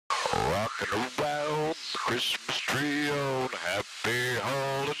Rocking around the Christmas tree on Happy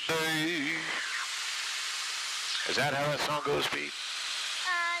Holiday. Is that how that song goes, Pete?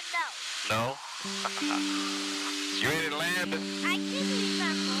 No. No? You ready to land? I can read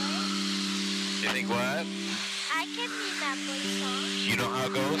that boy. You think what? I can read that boy song. You know how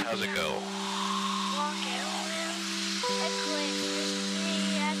it goes? How's it go? Walking around the Christmas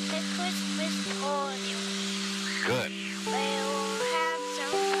tree at the Christmas party. Good. We will have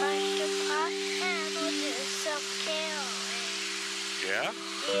some pumpkin pie and we'll do some caroling. Yeah?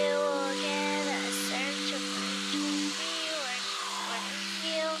 You will get a sense of feeling when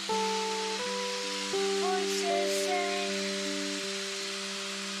you voices sing.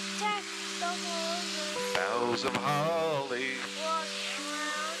 Deck the halls of Boughs of holly. walking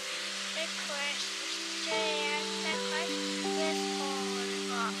around the Christmas tree at the Christmas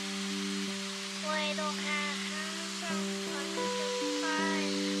party. We don't have some pumpkin pie.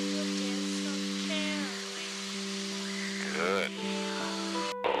 We'll do some caroling. Good.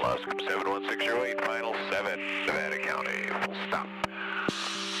 Luscombe 71608, final 7, Nevada County. Full stop.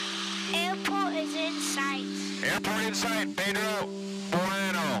 Airport is in sight. Airport in sight, Pedro.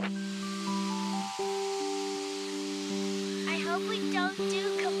 Bueno. I hope we don't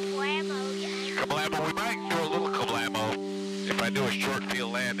do kablamo yet. Kablamo, we might do a little kablamo if I do a short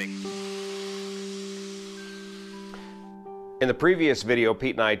field landing. In the previous video,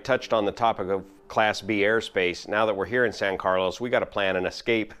 Pete and I touched on the topic of Class B airspace. Now that we're here in San Carlos, we got to plan an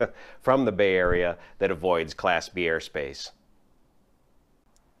escape from the Bay Area that avoids Class B airspace.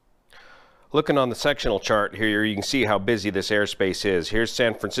 Looking on the sectional chart here, you can see how busy this airspace is. Here's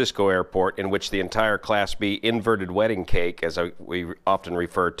San Francisco Airport, in which the entire Class B inverted wedding cake, as we often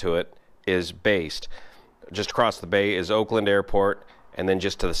refer to it, is based. Just across the bay is Oakland Airport, and then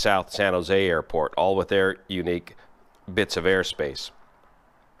just to the south, San Jose Airport, all with their unique bits of airspace.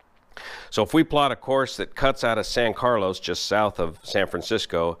 So if we plot a course that cuts out of San Carlos, just south of San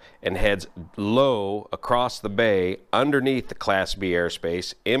Francisco, and heads low across the bay underneath the Class B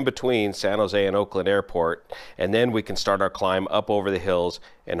airspace in between San Jose and Oakland Airport, and then we can start our climb up over the hills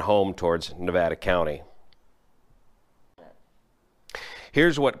and home towards Nevada County.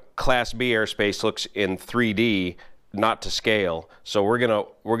 Here's what Class B airspace looks in 3D, not to scale. So we're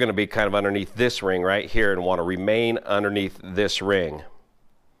gonna be kind of underneath this ring right here and want to remain underneath this ring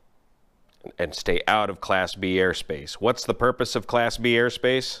and stay out of Class B airspace. What's the purpose of Class B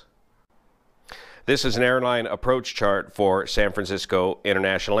airspace? This is an airline approach chart for San Francisco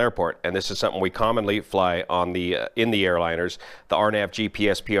International Airport, and this is something we commonly fly on in the airliners, the RNAV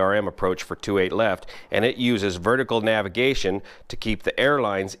GPS PRM approach for 28 left, and it uses vertical navigation to keep the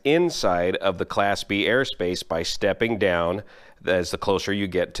airlines inside of the Class B airspace by stepping down as the closer you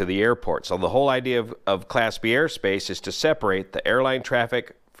get to the airport. So the whole idea of Class B airspace is to separate the airline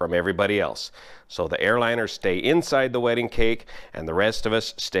traffic from everybody else. So the airliners stay inside the wedding cake and the rest of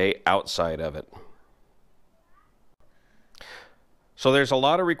us stay outside of it. So there's a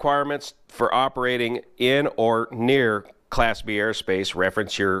lot of requirements for operating in or near Class B airspace,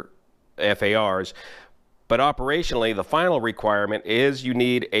 reference your FARs, but operationally the final requirement is you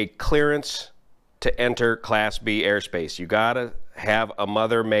need a clearance to enter Class B airspace. You gotta have a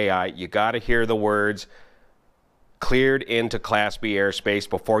mother may I, you gotta hear the words cleared into Class B airspace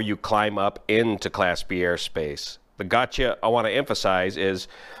before you climb up into Class B airspace. The gotcha I want to emphasize is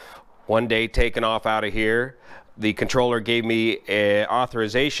one day taking off out of here, the controller gave me an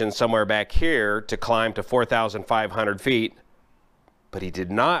authorization somewhere back here to climb to 4,500 feet, but he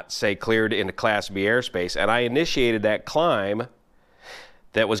did not say cleared into Class B airspace, and I initiated that climb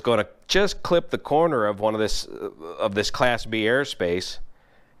that was going to just clip the corner of this Class B airspace,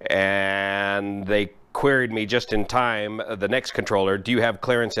 and they queried me just in time, the next controller, do you have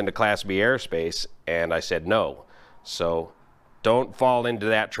clearance into Class B airspace? And I said no. So don't fall into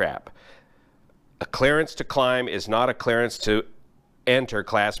that trap. A clearance to climb is not a clearance to enter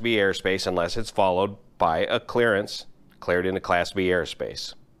Class B airspace unless it's followed by a clearance cleared into Class B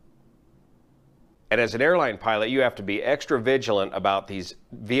airspace. And as an airline pilot, you have to be extra vigilant about these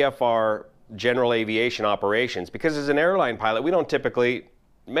VFR general aviation operations, because as an airline pilot, we don't typically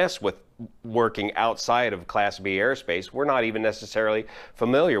mess with working outside of Class B airspace. We're not even necessarily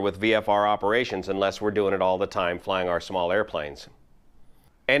familiar with VFR operations unless we're doing it all the time flying our small airplanes.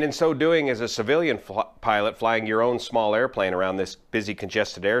 And in so doing, as a civilian pilot flying your own small airplane around this busy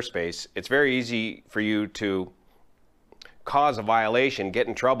congested airspace, it's very easy for you to cause a violation, get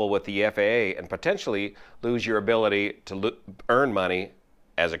in trouble with the FAA, and potentially lose your ability to earn money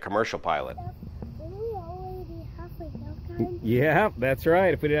as a commercial pilot. Yeah, that's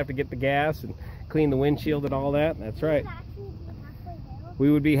right. If we didn't have to get the gas and clean the windshield and all that, that's right. we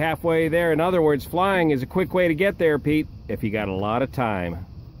would be halfway there. In other words, flying is a quick way to get there, Pete, if you got a lot of time.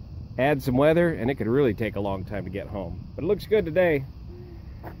 Add some weather, and it could really take a long time to get home. But it looks good today.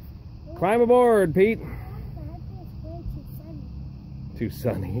 Climb aboard, Pete. Too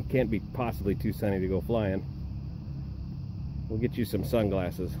sunny. It can't be possibly too sunny to go flying. We'll get you some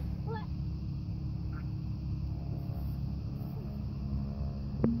sunglasses.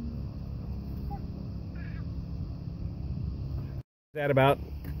 Is that about?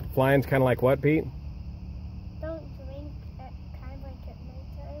 Flying's kind of like what, Pete? Don't drink at kind of like at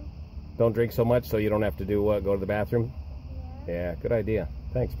nighttime. Don't drink so much so you don't have to do what? Go to the bathroom? Yeah, good idea.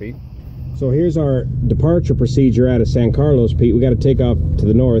 Thanks, Pete. So here's our departure procedure out of San Carlos, Pete. We got to take off to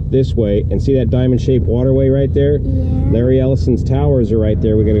the north this way, and see that diamond-shaped waterway right there? Yeah. Larry Ellison's towers are right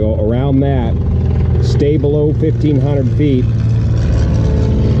there. We're going to go around that, stay below 1,500 feet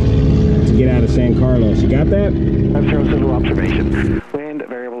to get out of San Carlos. You got that? 50 Zulu observation. Wind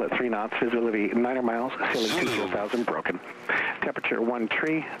variable at 3 knots, visibility 9 miles, ceiling 24,000, broken. Temperature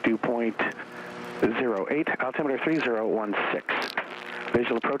 13, dew point 08, altimeter 3016.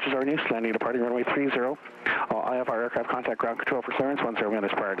 Visual approaches are new, landing departing runway 30. All IFR aircraft contact ground control for clearance 10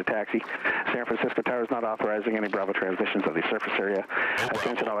 minutes prior to taxi. San Francisco Tower is not authorizing any Bravo transmissions of the surface area.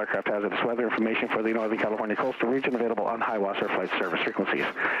 Attention all aircraft hazardous weather information for the Northern California coastal region available on HIWAS or flight service frequencies.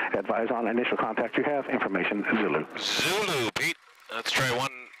 Advise on initial contact you have. Information Zulu. Zulu, Pete. Let's try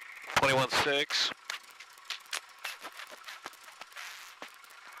 121.6.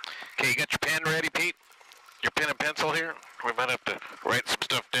 Okay, you got your pen ready, Pete? Your pen and pencil here? We might have to write some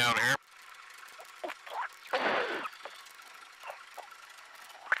stuff down here.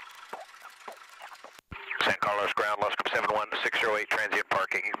 San Carlos ground, Luscombe 71608, transient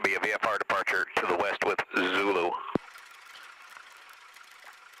parking via VFR departure to the west with Zulu.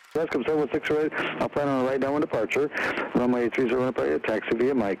 Luscombe 71608, I'll plan on a right downwind departure. Runway 30 taxi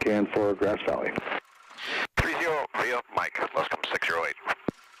via Mike and for Grass Valley. 30 via Mike, Luscombe 608.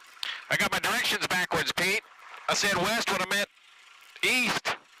 I got my directions backwards, Pete. I said west when I meant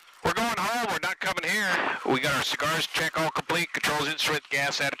east. We're going home, we're not coming here. We got our cigars check all complete, controls, instrument,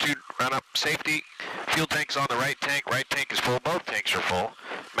 gas, attitude, run up, safety. Fuel tank's on the right tank is full, both tanks are full.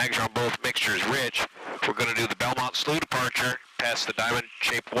 Mags are on both, mixture is rich. We're gonna do the Belmont Slough departure, past the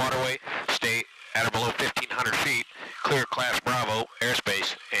diamond-shaped waterway, stay at or below 1,500 feet, clear Class Bravo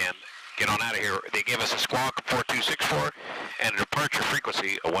airspace, and get on out of here. They gave us a squawk of 4264 and a departure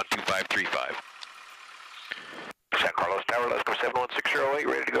frequency of 12535. San Carlos Tower, let's go 71608,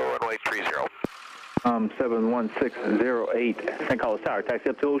 ready to go, runway 30. 71608, San Carlos Tower, taxi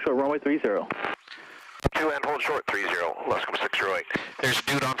up to Old Shore, runway 30. 2 and hold short, 30, Luscombe 608. There's a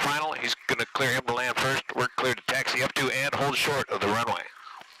dude on final, he's going to clear him to land first. We're cleared to taxi up to and hold short of the runway.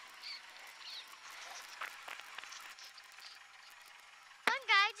 One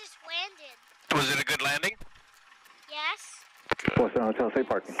guy just landed. Was it a good landing? Yes. 47 Hotel, stay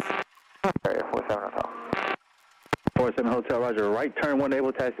parking. Area 47 Hotel. 47 Hotel, roger. Right turn, 1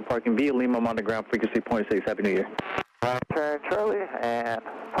 able taxi parking via Lima, I'm on the ground, frequency 0.6. Happy New Year. Right turn, Charlie, and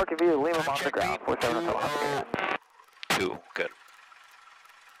parking via Lima, I'm on the ground. 47 Hotel. 2, good.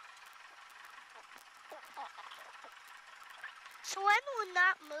 So when we're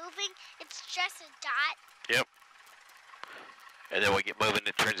not moving, it's just a dot. Yep. And then we get moving,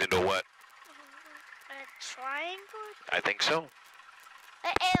 it turns into a what? A triangle? I think so.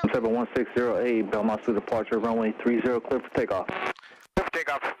 71608, Belmont Slough departure, runway 30, clear for takeoff. Clear for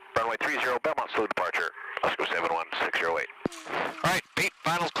takeoff, runway 30, Belmont Slough departure. Let's go 71608. All right, Pete,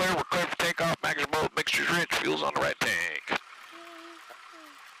 final's clear. We're clear for takeoff. Mags are both, mixture's rich, fuel's on the right tank.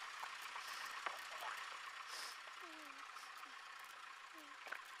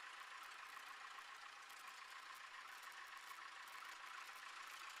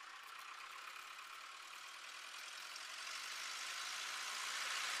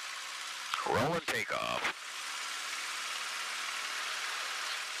 Roll and takeoff.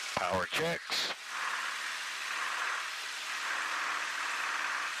 Power checks.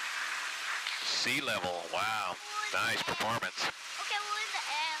 Sea level, wow, nice performance. Okay, we're in the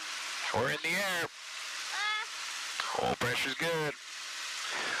air. We're in the air. Oil pressure's good.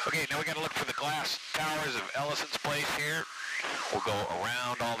 Okay, now we gotta look for the glass towers of Ellison's place here. We'll go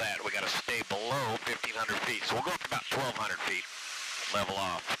around all that. We gotta stay below 1,500 feet. So we'll go up to about 1,200 feet, level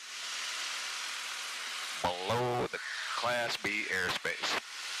off. Below the Class B airspace.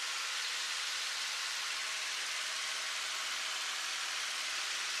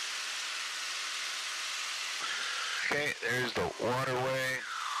 Okay, there's the waterway.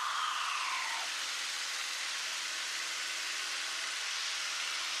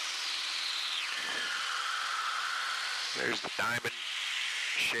 There's the diamond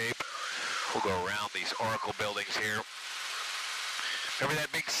shape. We'll go around these Oracle buildings here. Remember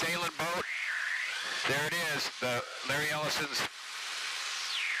that big sailing boat? There it is, the Larry Ellison's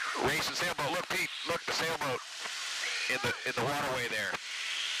racing sailboat. Look, Pete, look, the sailboat in the waterway there.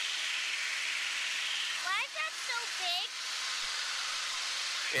 Why is that so big?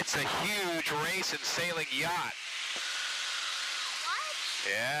 It's a huge race and sailing yacht. What?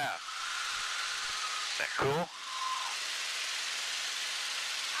 Yeah. Isn't that cool?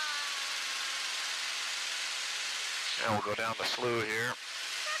 Now we'll go down the slough here.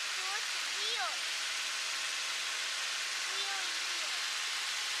 That's cool. It's a wheel.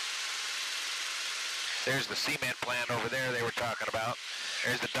 There's the cement plant over there they were talking about.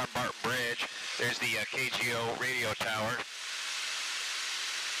 There's the Dumbarton Bridge. There's the KGO radio tower.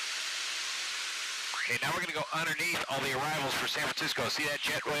 Okay, now we're going to go underneath all the arrivals for San Francisco. See that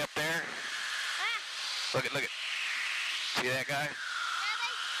jet way up there? Ah. Look it. See that guy?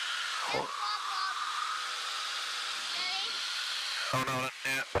 Oh no,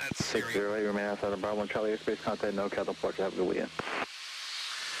 yeah, that's Siri. 608, remain outside of Bravo 1 Charlie Airspace, contact NorCal departure, have a good weekend.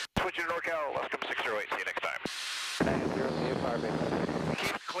 Switching to NorCal, Luscombe 608, see you next time. 908,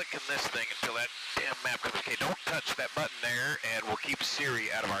 Keep clicking this thing until that damn map comes. Okay, don't touch that button there, and we'll keep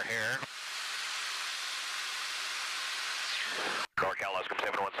Siri out of our hair. NorCal, Luscombe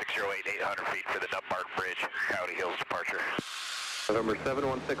 71608, 800 feet for the Dumbarton Bridge, Coyote Hills departure. November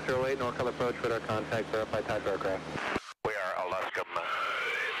 71608, NorCal approach, radar contact, verify type aircraft. We are Luscombe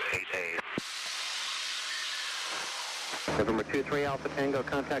 8A. November 23 Alpha Tango,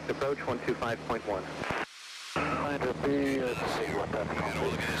 contact approach 125.1. Gotta look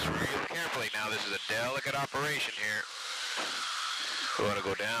at this real carefully now. This is a delicate operation here. We want to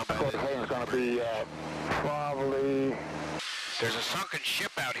go down by this. It's going to be probably... There's a sunken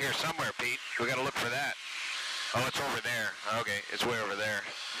ship out here somewhere, Pete. We got to look for that. Oh, it's over there. Okay, it's way over there.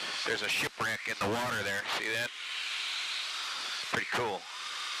 There's a shipwreck in the water there. See that? Pretty cool.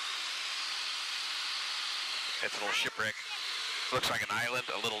 It's a little shipwreck. Looks like an island,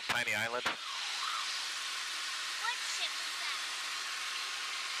 a little tiny island. What ship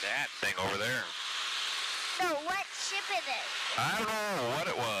is That that? thing over there. No, what ship is it? I don't know what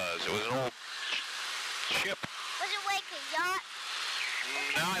it was. It was an old ship. Was it like a yacht?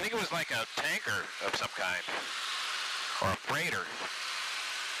 No, I think it was like a tanker of some kind. Or a freighter.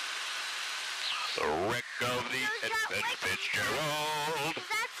 The wreck of the Edmund Fitzgerald. Is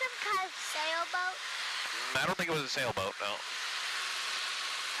that some kind of sailboat? I don't think it was a sailboat, no.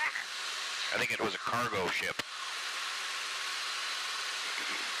 I think it was a cargo ship.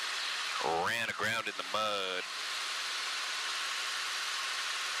 Ran aground in the mud.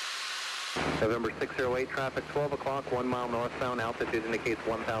 November 608, traffic 12 o'clock, 1 mile northbound, altitude indicates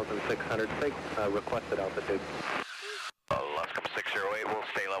 1,600 feet, requested altitude. Luscombe 608, we'll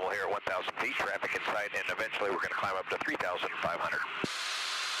stay level here at 1,000 feet, traffic in sight, and eventually we're going to climb up to 3,500.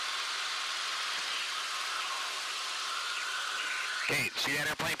 Okay, see that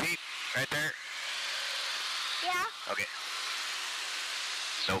airplane, Pete? Right there? Yeah. Okay.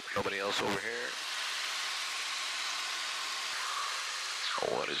 Nope, nobody else over here.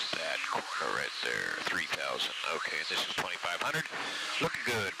 What is that corner right there? 3,000. Okay, this is 2,500. Looking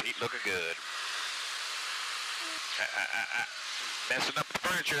good, Pete, looking good. Messing up the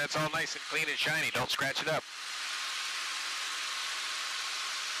furniture, that's all nice and clean and shiny. Don't scratch it up.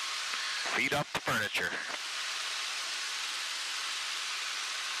 Feed up the furniture.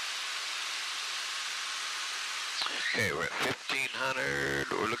 Okay, we're at 1,500.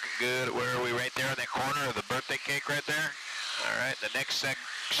 We're looking good. Where are we? Right there on that corner of the birthday cake right there? All right, the next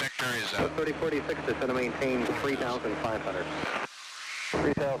sector is... 3046 is going to maintain 3,500.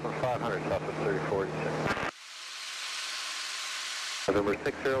 3,500, southwest 3046. November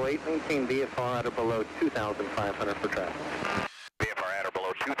 608, maintain VFR at or below 2,500 for traffic. VFR at or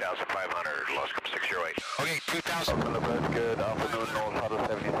below 2,500, Luscombe 608. Okay, 2,000. Open the bridge, good. Afternoon, North Huddle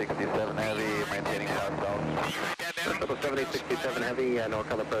 7067 Heavy, maintaining southbound. Can you write that down? Shuttle 7067 Heavy,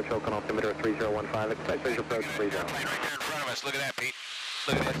 NorCal approach, Oakland altimeter 3015, expect visual approach 30. Plane right there in front of us. Look at that, Pete.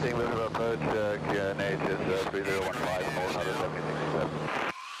 Look at that. Expecting visual approach, QNH is 3015, North Huddle 7067.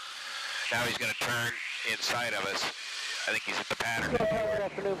 Now he's going to turn inside of us. I think he's at the pattern. Good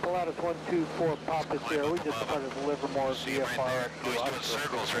afternoon, Pilatus 124 Papa here. We just tried to deliver more See him right there. VFR Oh, he's doing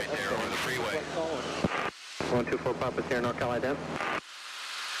circles right there over the freeway. 124 Papa here, NorCal ident.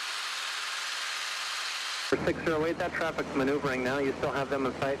 For 608, that traffic's maneuvering now. You still have them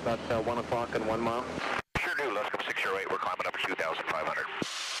in sight about 1 o'clock and 1 mile. Sure do, Luscombe 608. We're climbing up to 2,500.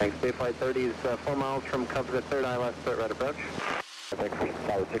 Thanks, Bay Flight 30 is 4 miles from Cubs at 3rd eye left, right approach.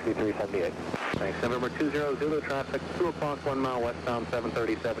 Solid 6378. Thanks. November 20 Zulu traffic, 2 o'clock, 1 mile westbound,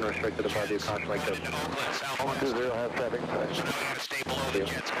 737, restricted above you, caution like this. 120 has traffic. So now we gotta stay below the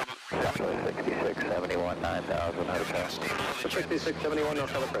jets. 6671, 9000, out of pass. 6671, no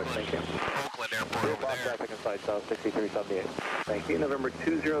color press, thank you. Oakland Airport over there. Traffic inside south 6378. Thank you. November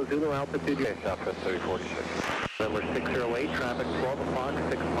 20 Zulu altitude. Okay, southwest 3046. November 608, traffic 12 o'clock,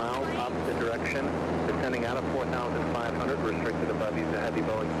 6 miles, opposite direction, descending out of 4,500, restricted above you to heavy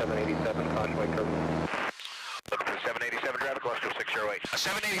Boeing 787, caution wake curve. Looking for 787 traffic, Luscombe 608. A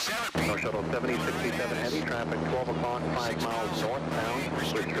 787, Pete. North Shuttle 7067 heavy, traffic 12 o'clock, 5 miles northbound,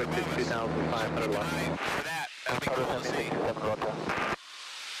 restricted 2,500 left. For that, that'll be cool to see.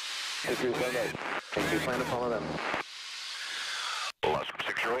 6378. Thank you, plan to follow them. Luscombe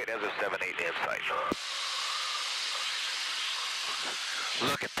 608 has a 78 in sight.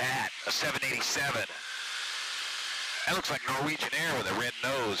 Look at that, a 787. That looks like Norwegian Air with a red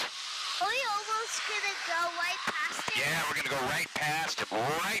nose. Are we almost gonna go right past him? Yeah, we're gonna go right past him,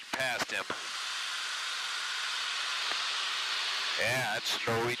 right past him. Yeah, that's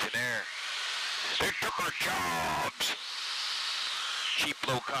Norwegian Air. They took our jobs. Cheap,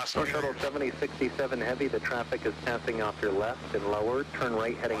 low-cost. North Shuttle 7067 heavy, the traffic is passing off your left and lower. Turn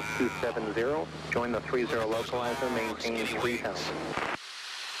right heading 270. Join the 30 localizer, maintain 3000.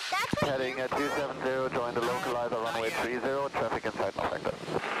 That's what Heading you at 270, join the localizer, runway 30, traffic inside no factor. gonna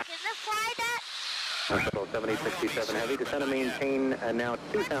fly that? North Shuttle 7067 heavy, descend and maintain now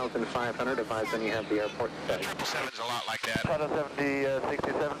 2,500, advise when you have the airport set. 777's a lot like that. Shuttle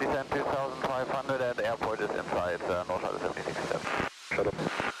 7067 descend 2,500 and the airport is inside North Shuttle 7067. Shuttle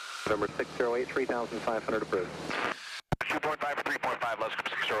November 608, 3,500 approved. 2.5 or 3.5, Luscombe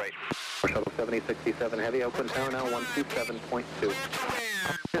 608. North Shuttle 7067 heavy, Oakland Tower now 127.2.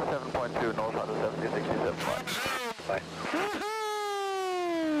 7.2, North Shuttle 7067 flight. Bye.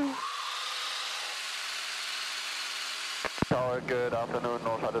 Tower, good afternoon,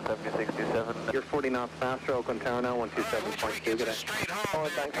 North Shuttle 7067. You're 40 knots faster, Oakland Tower now 127.2. Good day. Oh,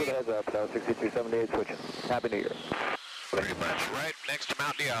 thanks for the heads up. Now 6378 switching. Happy New Year. Pretty much right next to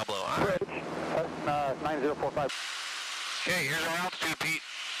Mount Diablo. All right. Bridge, 9045. Okay, here's our altitude, Pete.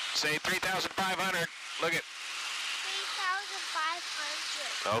 Say 3,500. Look at.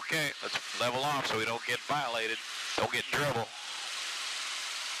 3,500. Okay, let's level off so we don't get violated. Don't get in trouble.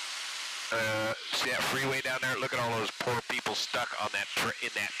 See that freeway down there? Look at all those poor people stuck on that in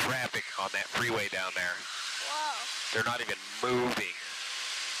that traffic on that freeway down there. Whoa. They're not even moving.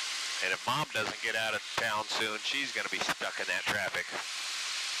 And if Mom doesn't get out of town soon, she's going to be stuck in that traffic.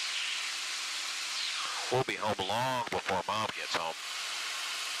 We'll be home long before Mom gets home.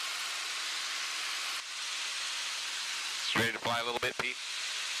 Ready to fly a little bit, Pete?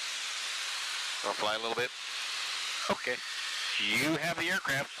 Want to fly a little bit? Okay. You have the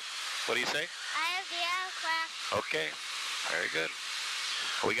aircraft. What do you say? I have the aircraft. Okay. Very good.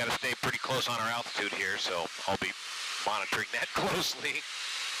 We got to stay pretty close on our altitude here, so I'll be monitoring that closely.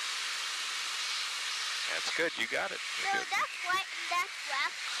 That's good. You got it. So You're good. that's right and that's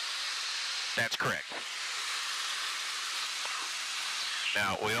left. That's correct.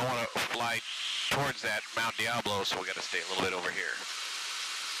 Now, we don't want to fly towards that Mount Diablo, so we got to stay a little bit over here.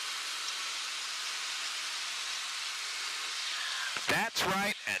 That's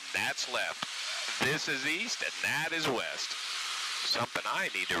right, and that's left. This is east, and that is west. Something I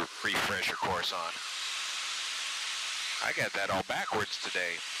need to refresh a course on. I got that all backwards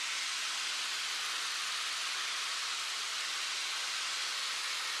today.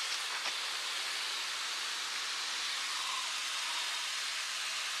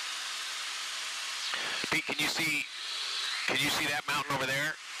 Pete, can you see that mountain over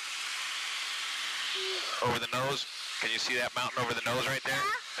there? Over the nose? Can you see that mountain over the nose right there?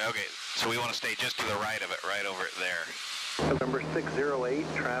 Yeah. Okay, so we want to stay just to the right of it, right over it there. November 608,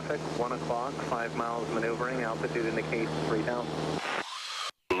 traffic, 1 o'clock, 5 miles maneuvering, altitude indicates 3,000.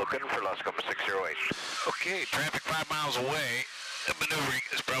 Looking for Luscombe 608. Okay, traffic 5 miles away. The maneuvering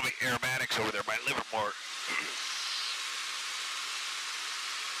is probably aromatics over there by Livermore.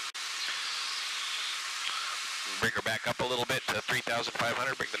 Bring her back up a little bit to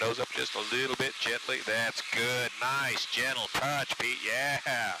 3,500. Bring the nose up just a little bit gently. That's good. Nice, gentle touch, Pete. Yeah,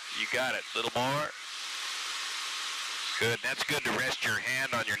 you got it. A little more. Good. That's good to rest your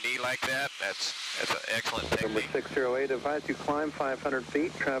hand on your knee like that. That's an excellent Number technique. 608, advise you climb 500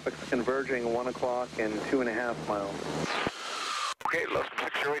 feet. Traffic's converging 1 o'clock and 2.5 miles. Okay, Luscombe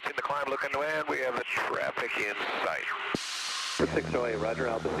 608's in the climb looking and we have the traffic in sight. Number 608, roger,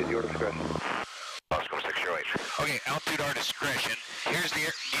 altitude, your discretion. Luscombe 608. Okay, altitude our discretion. Here's the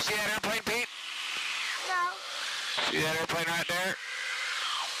air. You see that airplane, Pete? No. See that airplane right there?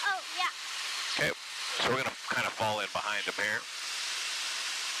 behind him here.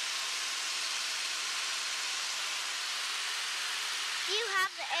 You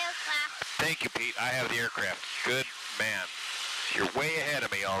have the aircraft. Thank you, Pete. I have the aircraft. Good man. You're way ahead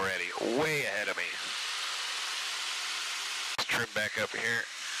of me already. Way ahead of me. Let's trim back up here.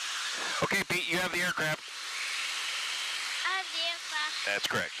 Okay, Pete, you have the aircraft. I have the aircraft. That's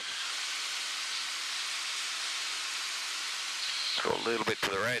correct. Let's go a little bit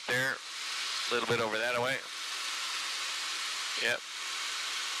to the right there. A little bit over that way. Yep.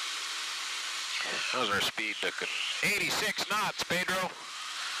 How's our speed looking? 86 knots, Pedro.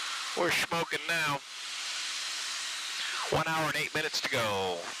 We're smoking now. 1 hour and 8 minutes to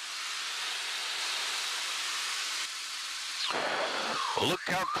go. Look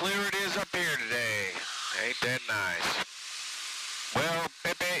how clear it is up here today. Ain't that nice? Well,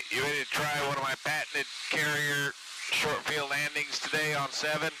 Pepe, you ready to try one of my patented carrier short field landings today on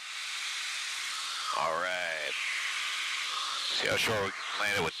 7? All right. See how short we can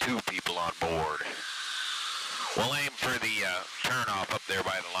land it with 2 people on board. We'll aim for the turnoff up there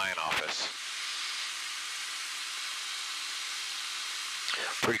by the line office.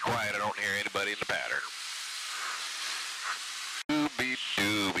 Pretty quiet, I don't hear anybody in the pattern.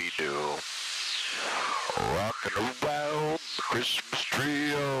 Dooby-dooby-doo. Rocking around the Christmas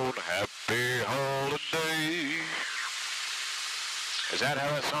tree on a happy holiday. Is that how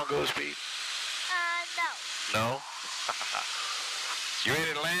that song goes, Pete? No. No? You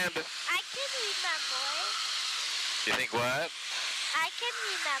ready to land? I can remember it. You think what? I can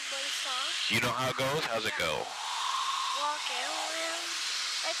remember the song. You know how it goes? How's it go? Walking around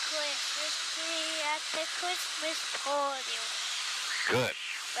the Christmas tree at the Christmas party. Good.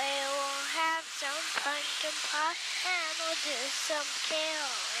 We will have some pumpkin pie and we'll do some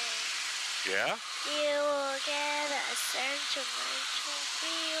caroling. Yeah? You will get a sentimental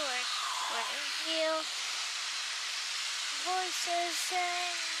feeling when you hear voices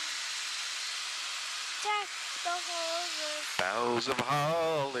sing. Deck the halls of Boughs of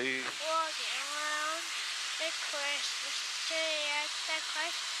holly. walking around the Christmas tree at the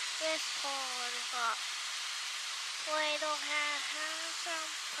Christmas party. We don't have some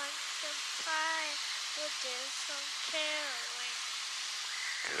pumpkin pie. We'll do some caroling.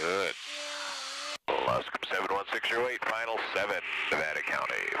 Good. Luscombe 71608, final 7, Nevada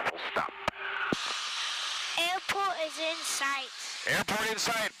County. Full stop. Airport is in sight. Airport in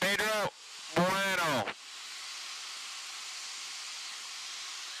sight, Pedro. Bueno.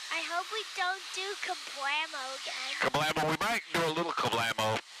 I hope we don't do kablamo again. Kablamo, we might do a little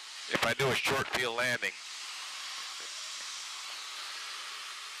kablamo if I do a short field landing.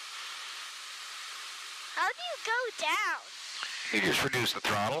 How do you go down? You just reduce the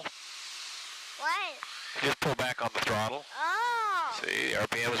throttle. What? Just pull back on the throttle. Oh. See,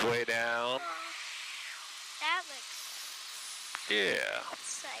 RPM is way down. That makes Yeah,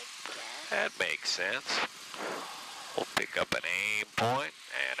 sense, I guess. that makes sense. We'll pick up an aim point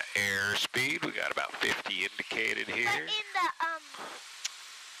and airspeed. We got about 50 indicated But here. in the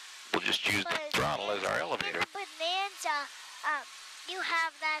We'll just use the throttle as our elevator. In the Bonanza, you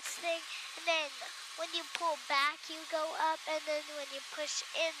have that thing, and then when you pull back, you go up, and then when you push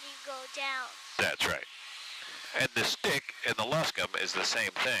in, you go down. That's right. And the stick in the Luscombe is the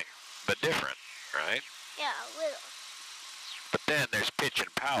same thing, but different, right? Yeah, a little. But then there's pitch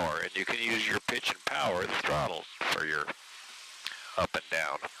and power, and you can use your pitch and power, the throttle, for your up and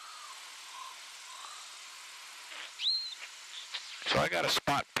down. So I got a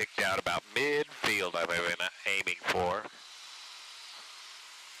spot picked out about mid-field I'm aiming for.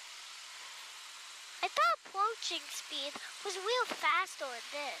 I thought approaching speed was real fast on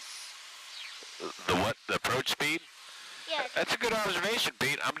this. The what? The approach speed? Yeah. That's a good observation,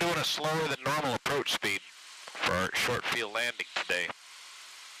 Pete. I'm doing a slower than normal approach speed for our short field landing today.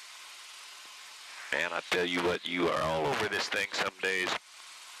 Man, I tell you what, you are all over this thing some days.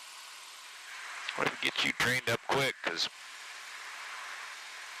 I'm going to get you trained up quick, because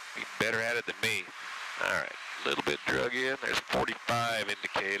you're better at it than me. All right, a little bit drug in. There's 45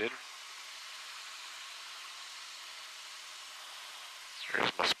 indicated.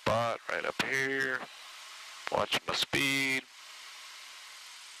 There's my spot right up here. Watching my speed.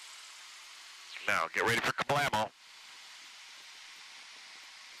 Now, get ready for kablamo.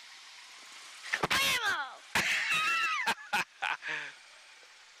 Kablamo!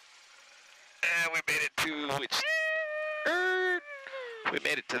 And we made it to which? We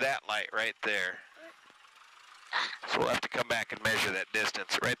made it to that light right there. So we'll have to come back and measure that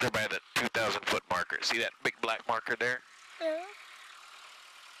distance right there by the 2,000 foot marker. See that big black marker there? Yeah.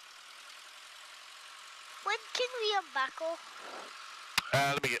 When can we unbuckle?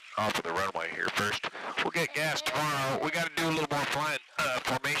 Let me get off of the runway here first. We'll get gas tomorrow. We got to do a little more flying,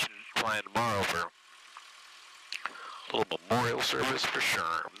 formation flying tomorrow for a little memorial service for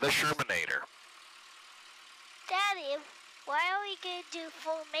Sherm, the Shermanator. Daddy, why are we going to do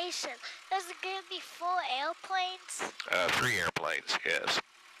formation? Is it going to be 4 airplanes? 3 airplanes, yes.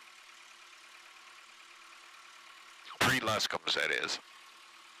 3 Luscombes, that is.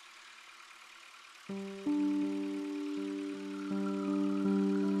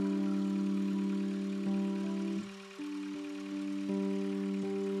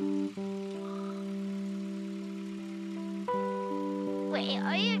 Wait,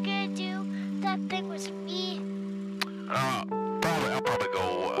 are you going to do that thing with me? I'll probably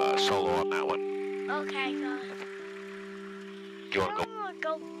go solo on that one. Okay, good. You want to go I want to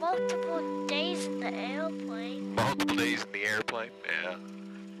go multiple days in the airplane. multiple days in the airplane? Yeah.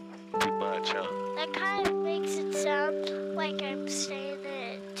 Too much, huh? That kind of makes it sound like I'm staying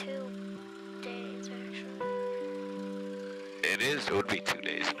there 2 days, actually. It is. It would be 2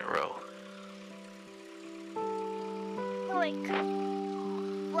 days in a row. Like,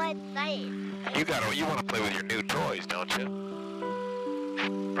 one night. You want to play with your new toys, don't you?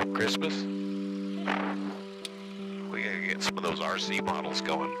 From Christmas? We gotta get some of those RC models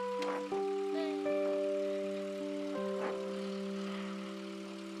going.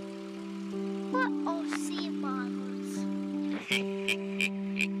 What OC models?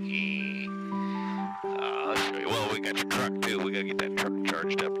 I'll show you. Well, we got your truck too. We gotta get that truck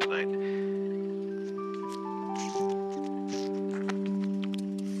charged up tonight.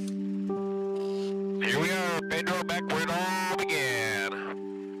 Here we are, Pedro, back where it all began.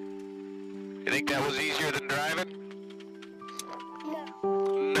 You think that was easier than driving? No.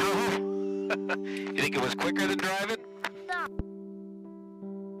 You think it was quicker than driving? No.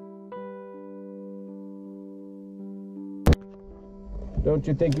 Don't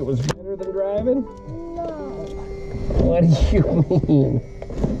you think it was better than driving? No. What do you mean?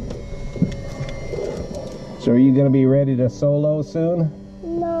 So are you going to be ready to solo soon?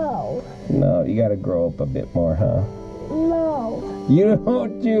 No. No, you got to grow up a bit more, huh? No. You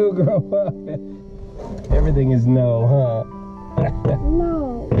grow up. Everything is no, huh?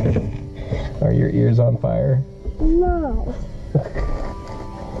 No. Are your ears on fire? No.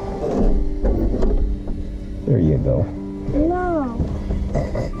 There you go. No.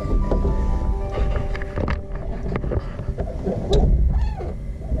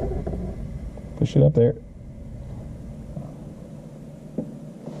 Push it up there.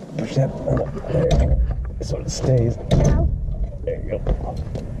 Push that up there so it stays.